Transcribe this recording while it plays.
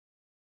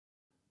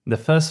the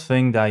first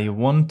thing that you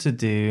want to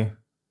do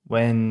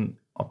when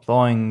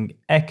applying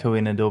echo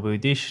in Adobe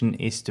Audition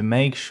is to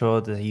make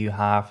sure that you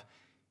have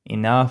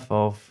enough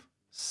of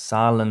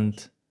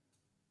silent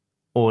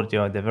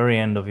audio at the very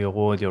end of your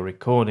audio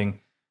recording,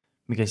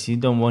 because you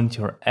don't want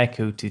your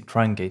echo to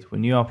truncate.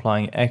 When you're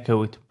applying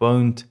echo, it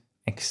won't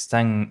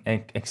extend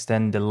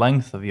the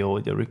length of your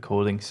audio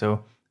recording.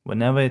 So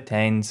whenever it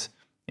ends,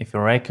 if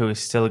your echo is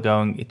still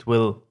going, it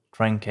will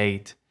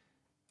truncate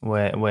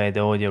where the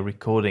audio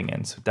recording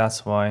ends. So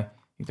that's why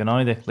you can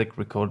either click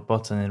record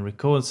button and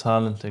record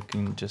silent, or you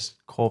can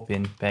just copy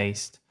and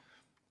paste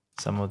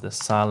some of the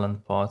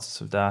silent parts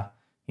so that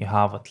you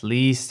have at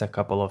least a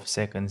couple of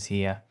seconds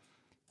here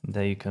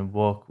that you can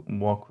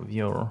work with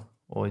your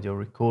audio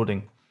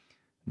recording.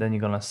 Then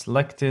you're gonna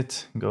select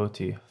it, go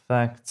to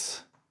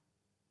effects,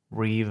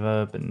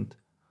 reverb, and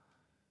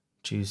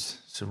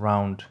choose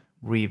surround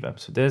reverb.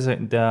 So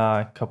there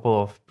are a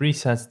couple of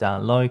presets that I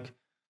like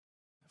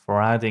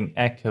for adding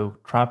echo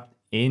trapped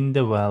in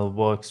the well.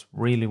 Works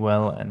really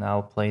well, and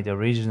I'll play the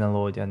original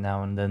audio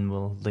now and then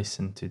we'll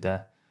listen to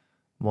the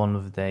one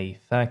of the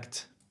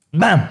effect.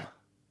 Bam!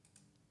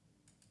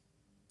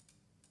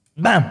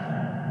 Bam!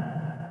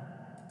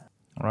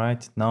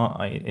 Right, now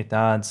it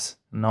adds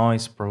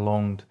nice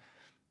prolonged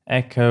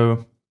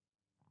echo,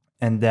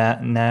 and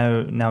that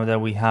now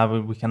that we have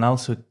it, we can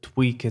also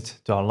tweak it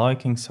to our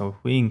liking. So if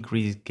we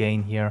increase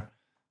gain here,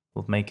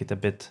 we'll make it a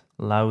bit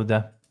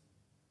louder.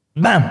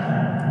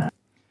 Bam!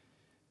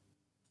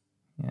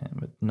 Yeah,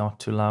 but not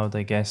too loud,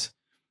 I guess.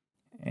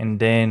 And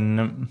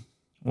then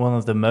one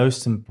of the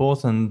most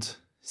important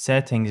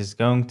settings is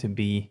going to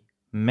be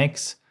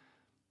mix.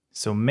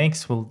 So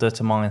mix will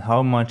determine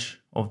how much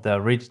of the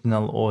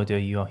original audio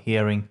you're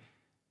hearing,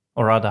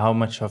 or rather how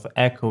much of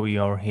echo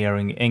you're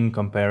hearing in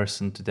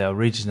comparison to the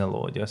original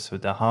audio. So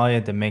the higher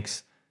the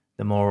mix,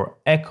 the more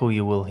echo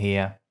you will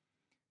hear.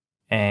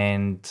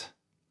 And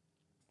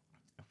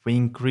if we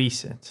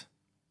increase it,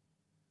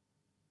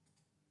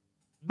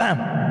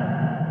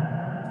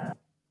 bam!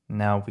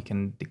 Now we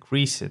can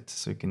decrease it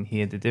so you can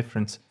hear the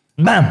difference.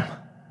 Bam!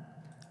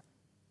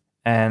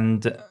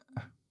 And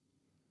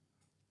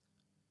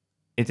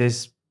it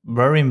is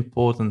very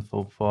important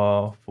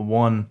for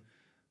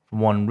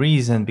one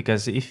reason,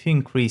 because if you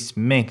increase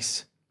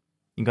mix,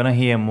 you're gonna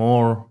hear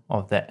more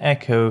of the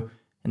echo,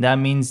 and that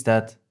means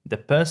that the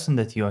person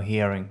that you're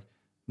hearing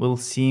will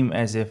seem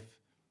as if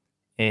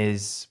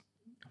is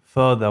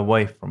further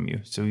away from you.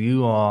 So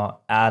you are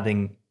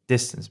adding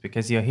distance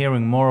because you're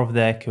hearing more of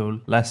the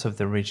echo, less of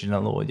the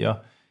original audio,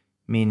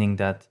 meaning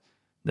that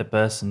the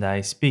person that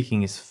is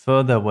speaking is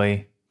further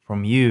away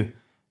from you.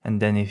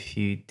 And then if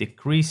you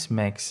decrease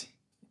mix,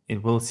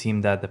 it will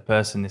seem that the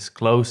person is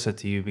closer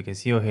to you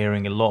because you're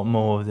hearing a lot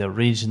more of the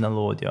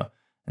original audio,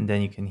 and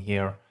then you can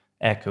hear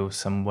echo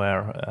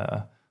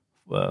somewhere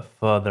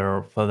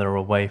further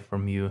away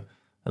from you,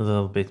 a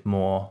little bit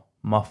more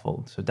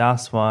muffled. So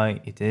that's why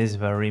it is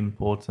very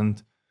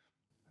important,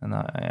 and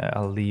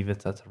I'll leave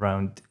it at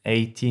around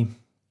 80.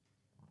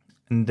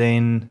 And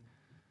then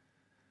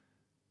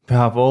we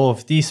have all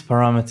of these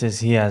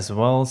parameters here as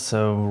well.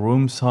 So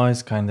room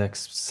size, kind of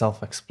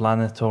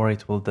self-explanatory.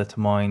 It will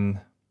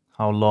determine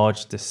how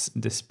large the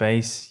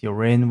space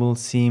you're in will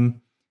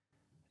seem.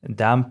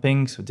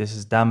 Damping, so this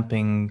is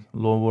damping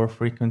lower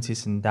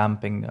frequencies and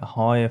damping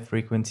higher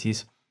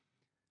frequencies.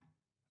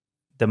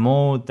 The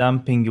more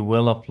damping you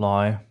will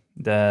apply,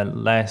 the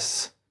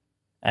less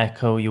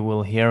echo you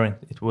will hear.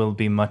 It will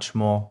be much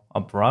more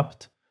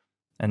abrupt.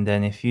 And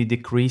then if you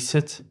decrease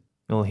it,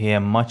 you'll hear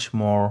much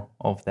more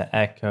of the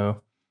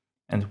echo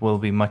and it will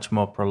be much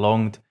more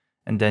prolonged.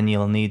 And then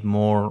you'll need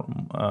more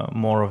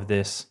of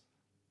this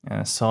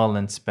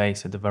silent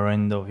space at the very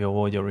end of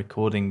your audio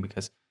recording,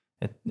 because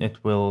it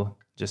will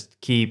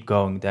just keep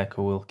going. The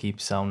echo will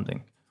keep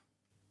sounding.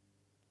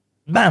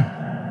 Bam!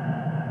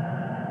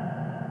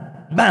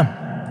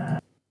 Bam!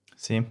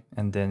 See?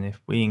 And then if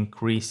we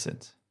increase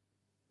it,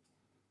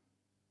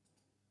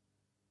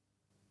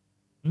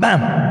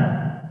 bam!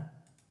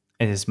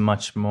 It is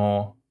much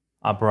more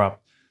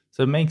abrupt.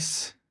 So it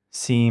makes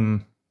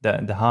seem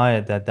that the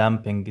higher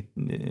damping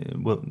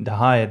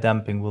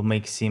will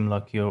make seem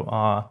like you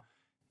are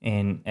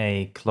in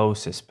a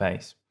closer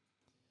space.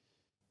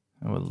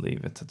 I will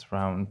leave it at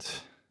around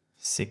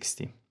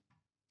 60.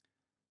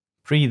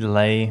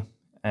 Pre-delay.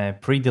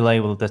 Pre-delay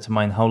will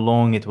determine how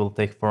long it will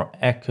take for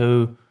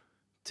echo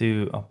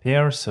to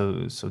appear.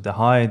 So the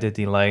higher the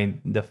delay,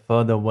 the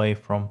further away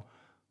from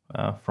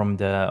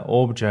the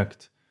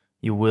object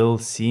you will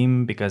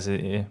seem, because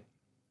the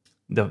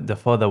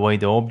further away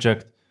the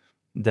object,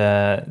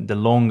 the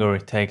longer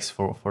it takes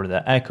for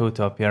the echo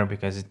to appear,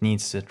 because it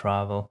needs to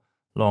travel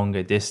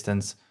longer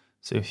distance.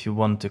 So if you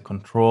want to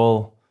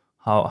control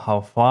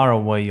how far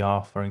away you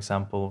are, for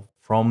example,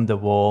 from the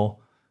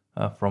wall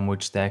from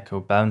which the echo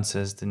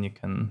bounces, then you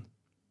can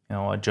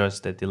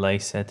adjust the delay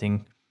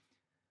setting.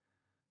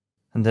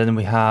 And then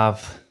we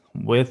have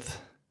width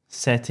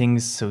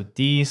settings. So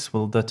these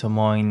will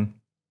determine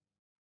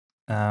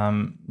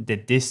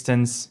the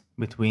distance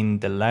between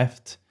the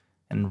left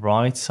and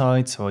right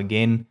side. So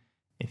again,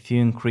 if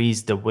you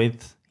increase the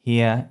width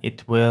here,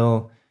 it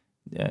will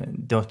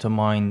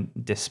determine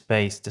the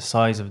space, the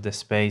size of the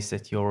space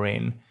that you're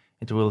in.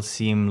 It will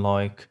seem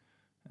like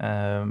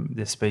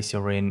the space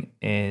you're in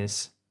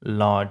is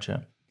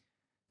larger.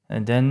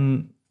 And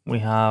then we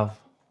have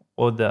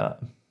other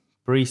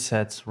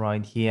presets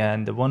right here,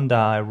 and the one that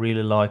I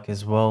really like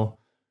as well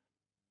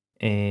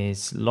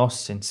is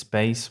Lost in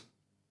Space.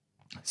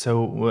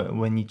 So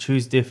when you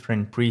choose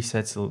different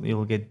presets,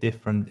 you'll get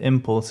different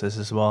impulses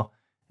as well,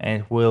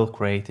 and it will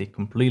create a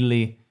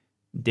completely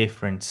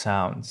different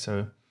sound.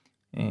 So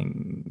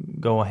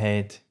go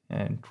ahead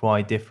and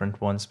try different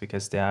ones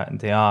because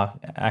they are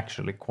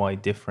actually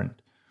quite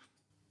different.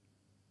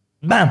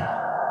 Bam!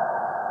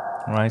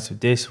 Right, so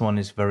this one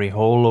is very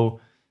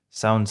hollow,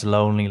 sounds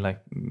lonely,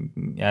 like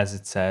as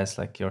it says,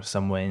 like you're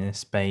somewhere in a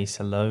space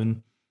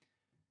alone.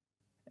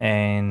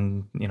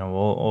 And you know,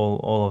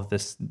 all of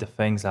this, the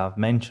things I've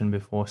mentioned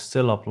before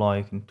still apply.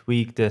 You can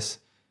tweak this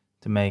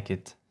to make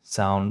it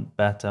sound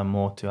better,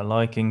 more to your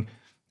liking.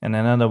 And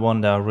another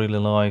one that I really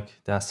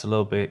like, that's a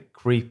little bit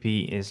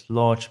creepy, is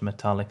Large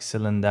Metallic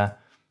Cylinder.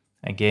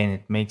 Again,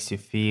 it makes you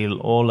feel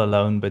all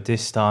alone, but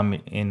this time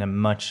in a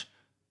much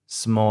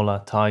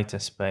smaller, tighter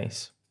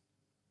space.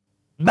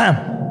 Bam!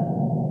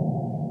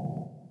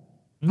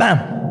 Bam!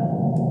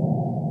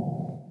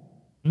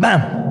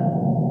 Bam!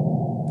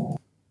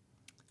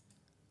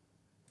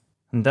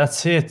 And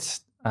that's it.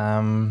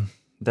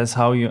 That's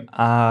how you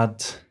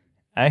add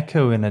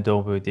echo in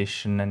Adobe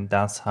Audition, and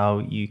that's how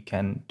you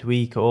can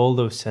tweak all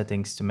those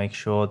settings to make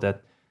sure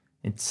that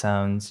it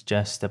sounds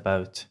just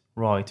about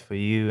right for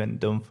you. And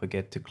don't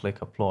forget to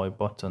click apply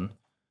button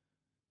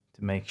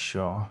to make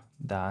sure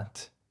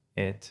that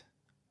it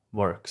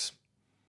works.